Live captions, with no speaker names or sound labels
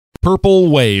Purple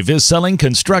Wave is selling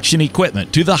construction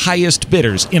equipment to the highest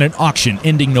bidders in an auction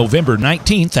ending November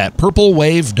 19th at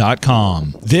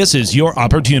purplewave.com. This is your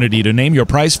opportunity to name your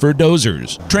price for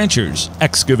dozers, trenchers,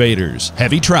 excavators,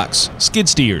 heavy trucks, skid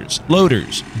steers,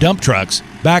 loaders, dump trucks,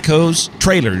 backhoes,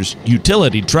 trailers,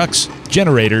 utility trucks,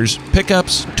 generators,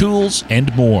 pickups, tools,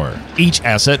 and more. Each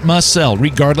asset must sell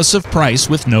regardless of price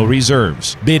with no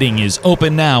reserves. Bidding is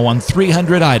open now on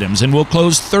 300 items and will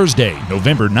close Thursday,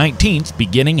 November 19th,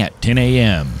 beginning at 10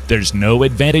 a.m. There's no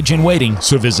advantage in waiting,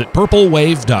 so visit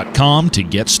purplewave.com to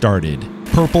get started.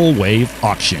 Purple Wave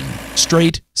Auction.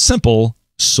 Straight, simple,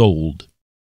 sold.